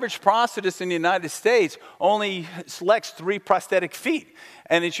the average prosthetist in the United States only selects 3 prosthetic feet.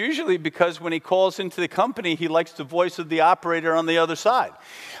 And it's usually because when he calls into the company, he likes the voice of the operator on the other side.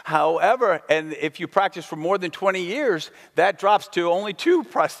 However, and if you practice for more than 20 years, that drops to only 2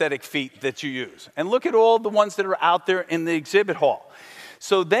 prosthetic feet that you use. And look at all the ones that are out there in the exhibit hall.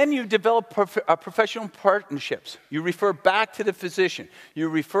 So then you develop professional partnerships. You refer back to the physician. You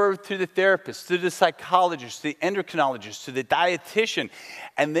refer to the therapist, to the psychologist, to the endocrinologist, to the dietitian.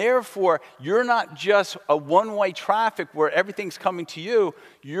 And therefore, you're not just a one-way traffic where everything's coming to you.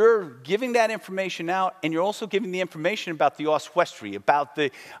 You're giving that information out, and you're also giving the information about the oswestry, about the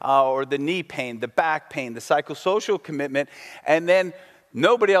knee pain, the back pain, the psychosocial commitment, and then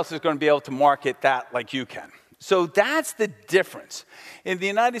nobody else is going to be able to market that like you can. So that's the difference. In the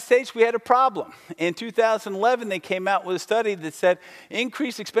United States, we had a problem. In 2011, they came out with a study that said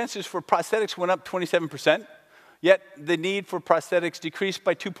increased expenses for prosthetics went up 27%, yet the need for prosthetics decreased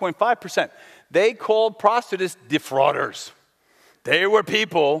by 2.5%. They called prosthetists defrauders. They were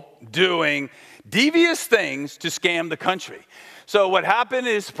people doing devious things to scam the country. So what happened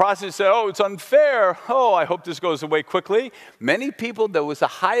is the prosthetists said, oh, it's unfair. Oh, I hope this goes away quickly. Many people, that was the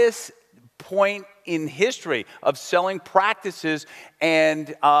highest point in history of selling practices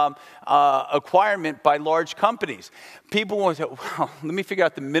and acquirement by large companies. People want to say, well, let me figure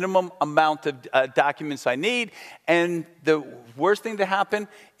out the minimum amount of documents I need. And the worst thing to happen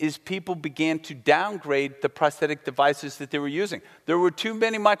is people began to downgrade the prosthetic devices that they were using. There were too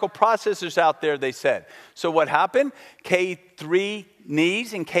many microprocessors out there, they said. So what happened? K3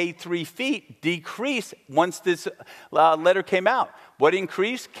 knees and K3 feet decreased once this letter came out. What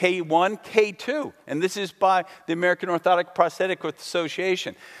increased? K1, K2. And this is by the American Orthotic Prosthetic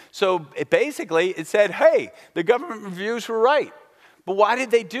Association. So basically, it said, hey, the government reviews were right. But why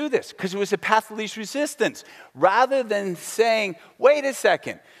did they do this? Because it was a path of least resistance. Rather than saying, wait a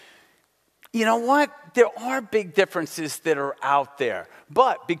second, you know what? There are big differences that are out there.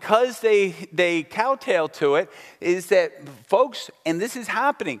 But because they kowtow to it, is that folks, and this is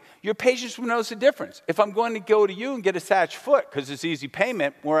happening, your patients will notice the difference. If I'm going to go to you and get a Satch foot, because it's easy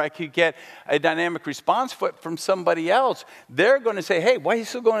payment, where I could get a dynamic response foot from somebody else, they're going to say, hey, why are you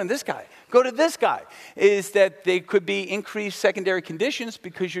still going to this guy? Go to this guy. Is that they could be increased secondary conditions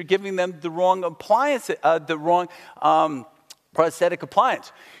because you're giving them the wrong appliance, the wrong prosthetic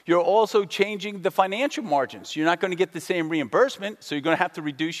appliance. You're also changing the financial margins. You're not going to get the same reimbursement, so you're going to have to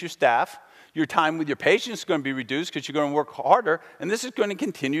reduce your staff. Your time with your patients is going to be reduced because you're going to work harder, and this is going to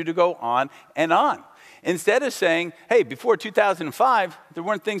continue to go on and on. Instead of saying, hey, before 2005, there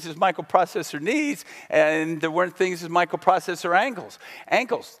weren't things as microprocessor knees, and there weren't things as microprocessor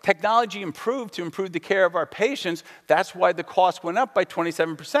ankles. Technology improved to improve the care of our patients. That's why the cost went up by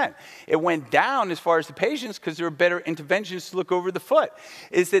 27%. It went down as far as the patients because there were better interventions to look over the foot.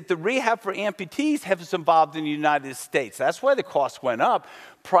 Is that the rehab for amputees has evolved in the United States. That's why the cost went up.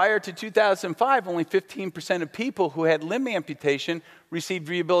 Prior to 2005, only 15% of people who had limb amputation received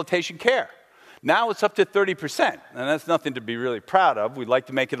rehabilitation care. Now it's up to 30%, and that's nothing to be really proud of. We'd like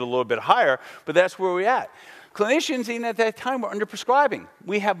to make it a little bit higher, but that's where we're at. Clinicians, even at that time, were underprescribing.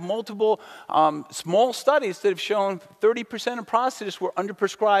 We have multiple small studies that have shown 30% of prosthetists were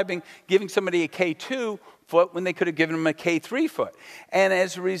underprescribing, giving somebody a K2 foot when they could have given them a K3 foot. And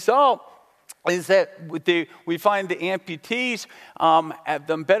as a result, is that we find the amputees have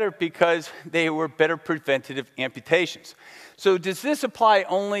done better because they were better preventative amputations. So does this apply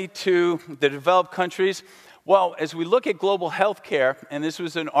only to the developed countries? Well, as we look at global health care, and this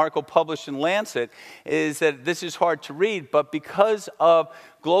was an article published in Lancet, is that this is hard to read, but because of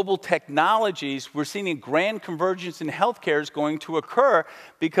global technologies, we're seeing a grand convergence in healthcare is going to occur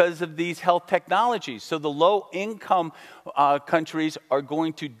because of these health technologies. So the low-income countries are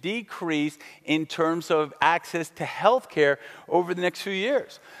going to decrease in terms of access to healthcare over the next few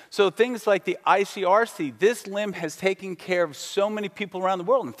years. So things like the ICRC, this limb has taken care of so many people around the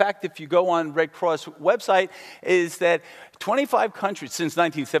world. In fact, if you go on Red Cross website, is that 25 countries, since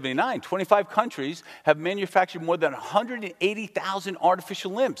 1979, 25 countries have manufactured more than 180,000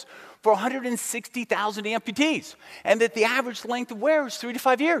 artificial limbs for 160,000 amputees, and that the average length of wear is 3 to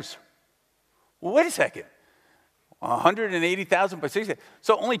 5 years. Well, wait a second. 180,000 by 60,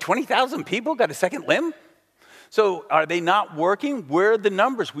 so only 20,000 people got a second limb? So are they not working? Where are the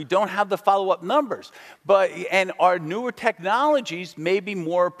numbers? We don't have the follow-up numbers. And our newer technologies may be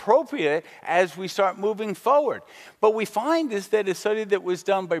more appropriate as we start moving forward. But we find is that a study that was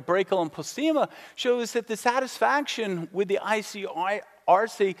done by Brakel and Postema shows that the satisfaction with the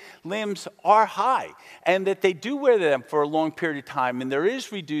ICRC limbs are high, and that they do wear them for a long period of time, and there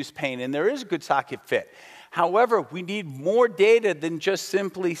is reduced pain, and there is a good socket fit. However, we need more data than just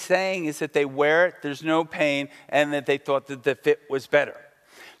simply saying is that they wear it, there's no pain, and that they thought that the fit was better.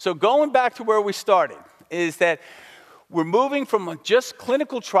 So going back to where we started, is that we're moving from just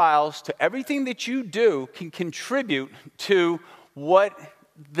clinical trials to everything that you do can contribute to what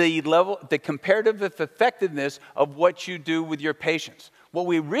the comparative effectiveness of what you do with your patients. What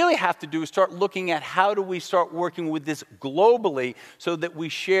we really have to do is start looking at how do we start working with this globally so that we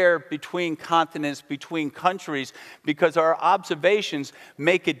share between continents, between countries, because our observations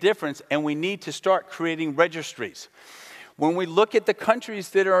make a difference, and we need to start creating registries. When we look at the countries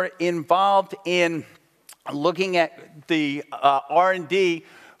that are involved in looking at the R&D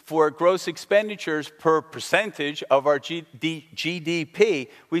for gross expenditures per percentage of our GDP,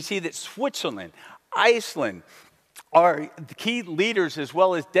 we see that Switzerland, Iceland, are the key leaders, as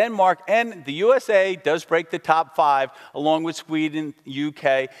well as Denmark, and the USA does break the top 5, along with Sweden,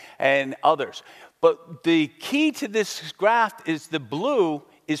 UK, and others. But the key to this graph is the blue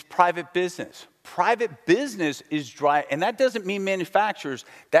is private business. Private business is dry, and that doesn't mean manufacturers.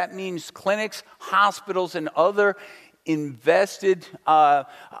 That means clinics, hospitals, and other invested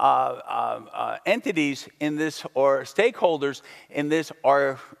entities in this, or stakeholders in this,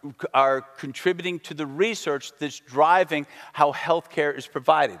 are contributing to the research that's driving how healthcare is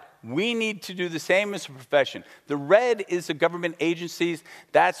provided. We need to do the same as a profession. The red is the government agencies.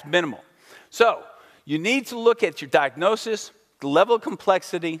 That's minimal. So you need to look at your diagnosis, the level of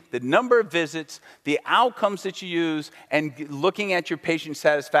complexity, the number of visits, the outcomes that you use, and looking at your patient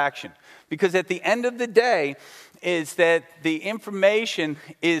satisfaction. Because at the end of the day, is that the information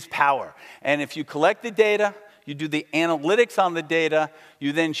is power. And if you collect the data, you do the analytics on the data,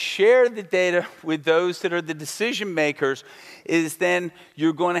 you then share the data with those that are the decision makers, is then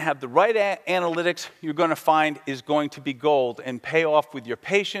you're going to have the right analytics you're going to find is going to be gold and pay off with your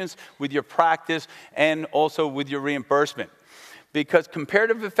patients, with your practice, and also with your reimbursement. Because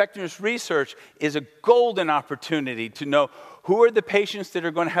comparative effectiveness research is a golden opportunity to know who are the patients that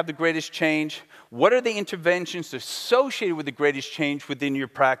are going to have the greatest change, what are the interventions associated with the greatest change within your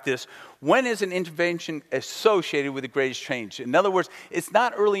practice, when is an intervention associated with the greatest change. In other words, it's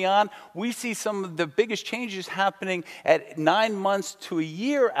not early on. We see some of the biggest changes happening at 9 months to a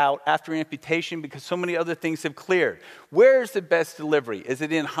year out after amputation because so many other things have cleared. Where is the best delivery? Is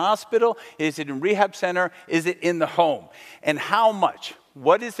it in hospital? Is it in rehab center? Is it in the home? And how much?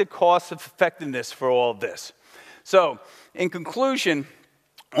 What is the cost of effectiveness for all of this? So, in conclusion,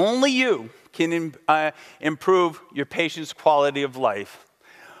 only you can improve your patient's quality of life.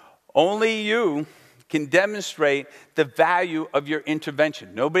 Only you can demonstrate the value of your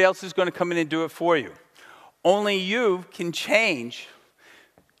intervention. Nobody else is going to come in and do it for you. Only you can change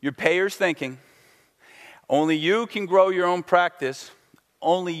your payer's thinking. Only you can grow your own practice.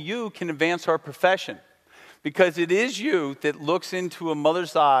 Only you can advance our profession. Because it is you that looks into a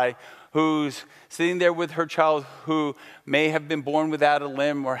mother's eye who's sitting there with her child who may have been born without a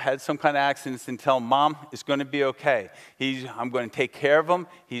limb or had some kind of accidents and tell Mom, it's going to be okay. I'm going to take care of him.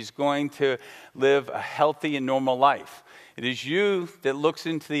 He's going to live a healthy and normal life. It is you that looks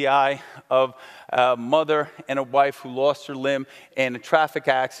into the eye of a mother and a wife who lost her limb in a traffic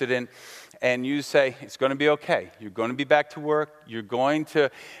accident, and you say, it's going to be okay. You're going to be back to work. You're going to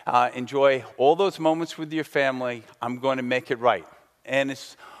enjoy all those moments with your family. I'm going to make it right. And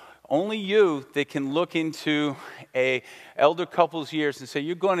it's only you that can look into an elder couple's years and say,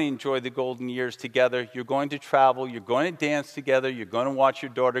 you're going to enjoy the golden years together. You're going to travel. You're going to dance together. You're going to watch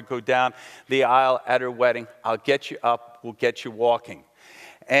your daughter go down the aisle at her wedding. I'll get you up. We'll get you walking.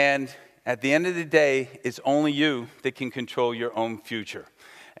 And at the end of the day, it's only you that can control your own future.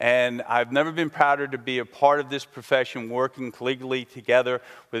 And I've never been prouder to be a part of this profession, working collegially together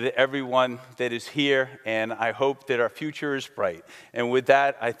with everyone that is here, and I hope that our future is bright. And with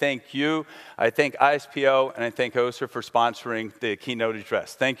that, I thank you, I thank ISPO, and I thank OSER for sponsoring the keynote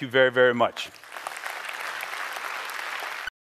address. Thank you very, very much.